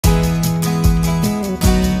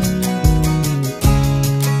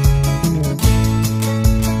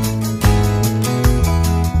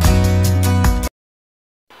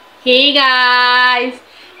Hey guys,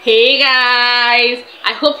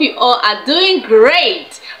 I hope you all are doing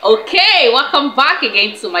great. Okay, welcome back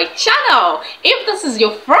again to my channel. If this is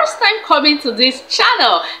your first time coming to this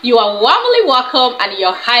channel, you are warmly welcome and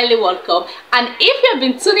you're highly welcome. And if you have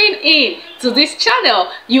been tuning in to this channel,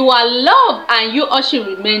 you are loved and you all should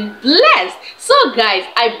remain blessed. So guys,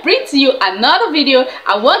 I bring to you another video.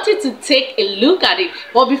 I want you to take a look at it.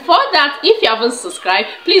 But before that, if you haven't subscribed,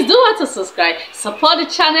 please do want to subscribe, support the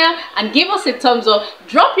channel and give us a thumbs up.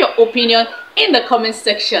 Drop your opinion in the comment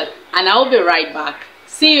section and I'll be right back.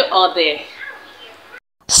 See you all there.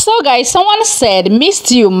 So guys, someone said,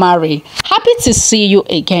 missed you, Mary. Happy to see you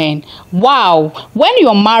again. Wow, when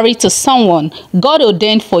you're married to someone God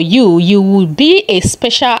ordained for you, you will be a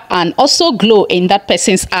special and also glow in that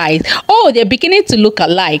person's eyes. Oh, they're beginning to look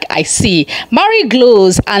alike. I see. Mary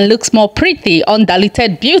glows and looks more pretty,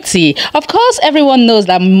 undiluted beauty. Of course, everyone knows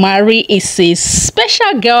that Mary is a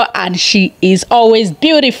special girl and she is always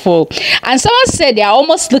beautiful. And someone said they are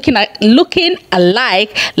almost looking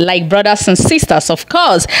alike, like brothers and sisters. Of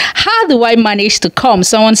course. How do I manage to come?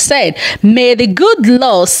 Someone said, may the good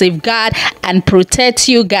Lord safeguard and protect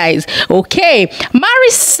you guys. Okay, Mary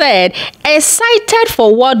said, excited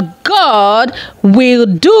for what God will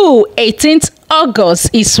do. 18th August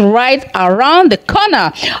is right around the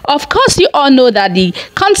corner. Of course, you all know that the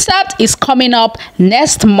concert is coming up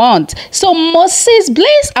next month. So Moses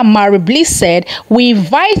Bliss and Mary Bliss said, we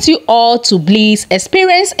invite you all to Bliss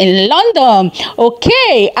experience in London.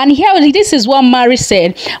 Okay, and here this is what Mary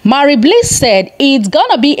said. Mary Bliss said, it's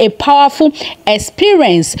gonna be a powerful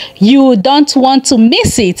experience. You don't want to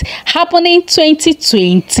miss it. Happening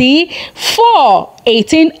 2024.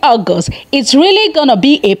 18 August. It's really gonna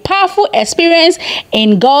be a powerful experience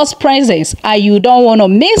in God's presence and you don't want to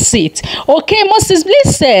miss it. Okay, Moses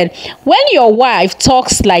Bliss said, when your wife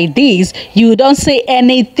talks like this, you don't say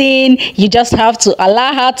anything, you just have to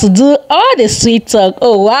allow her to do all the sweet talk.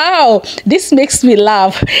 Oh wow, this makes me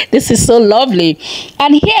laugh. This is so lovely.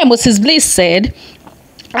 And here Moses Bliss said,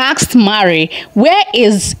 asked Mary, where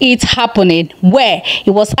is it happening? Where?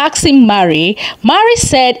 He was asking Mary. Mary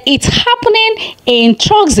said it's happening in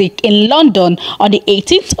Troxic in London on the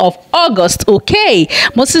 18th of August. Okay,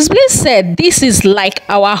 Moses Bliss said this is like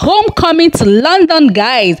our homecoming to London,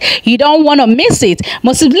 guys. You don't want to miss it.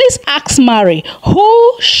 Moses Bliss asked Mary,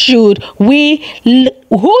 who should we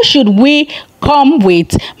come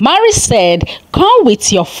with? Mary said, come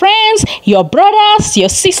with your friends, your brothers, your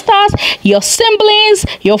sisters, your siblings,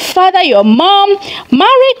 your father, your mom.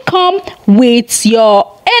 Mary, come with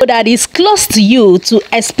your that is close to you to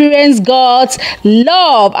experience God's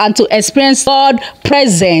love and to experience God's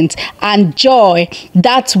presence and joy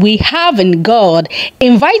that we have in God.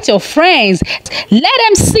 Invite your friends. Let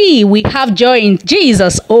them see we have joy in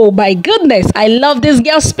Jesus. Oh my goodness, I love this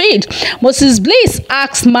girl's speech. Moses Bliss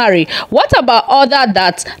asked Mary, what about other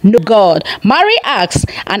that know God? Mary asked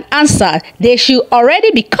and answered, they should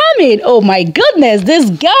already be coming. Oh my goodness, this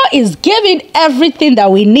girl is giving everything that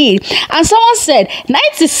we need. And someone said,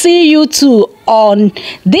 nice to see you too on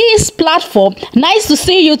this platform. Nice to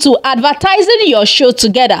see you too advertising your show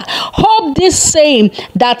together. Hope this same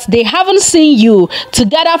that they haven't seen you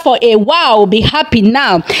together for a while will be happy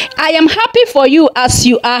now. I am happy for you as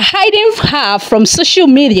you are hiding her from social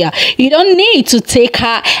media. You don't need to take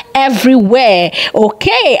her everywhere.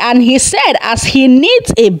 Okay, and he said as he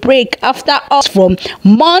needs a break after us from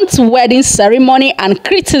months wedding ceremony and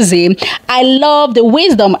criticism, I love the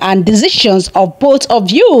wisdom and decisions of both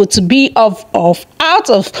of you to be out of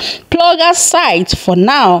Plugger's sight for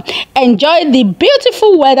now. Enjoy the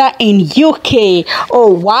beautiful weather in UK.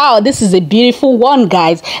 Oh wow, this is a beautiful one,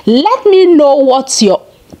 guys. Let me know what your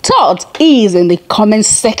thought is in the comment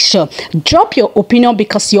section. Drop your opinion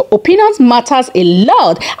because your opinions matters a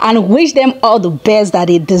lot, and wish them all the best that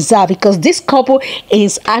they deserve because this couple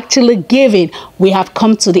is actually giving. We have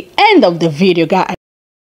come to the end of the video, guys.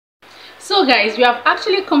 So guys, we have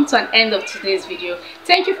actually come to an end of today's video.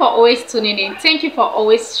 Thank you for always tuning in. Thank you for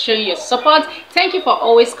always showing your support. Top you for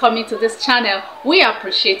always coming to this channel. We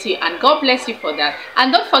appreciate you and God bless you for that.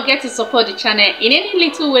 And don't forget to support the channel in any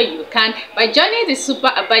little way you can by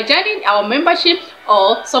joining our membership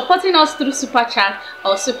or supporting us through super chat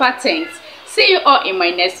or super thanks. See you all in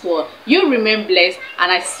my next one. You remain blessed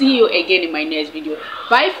and I see you again in my next video.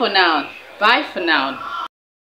 Bye for now. Bye for now.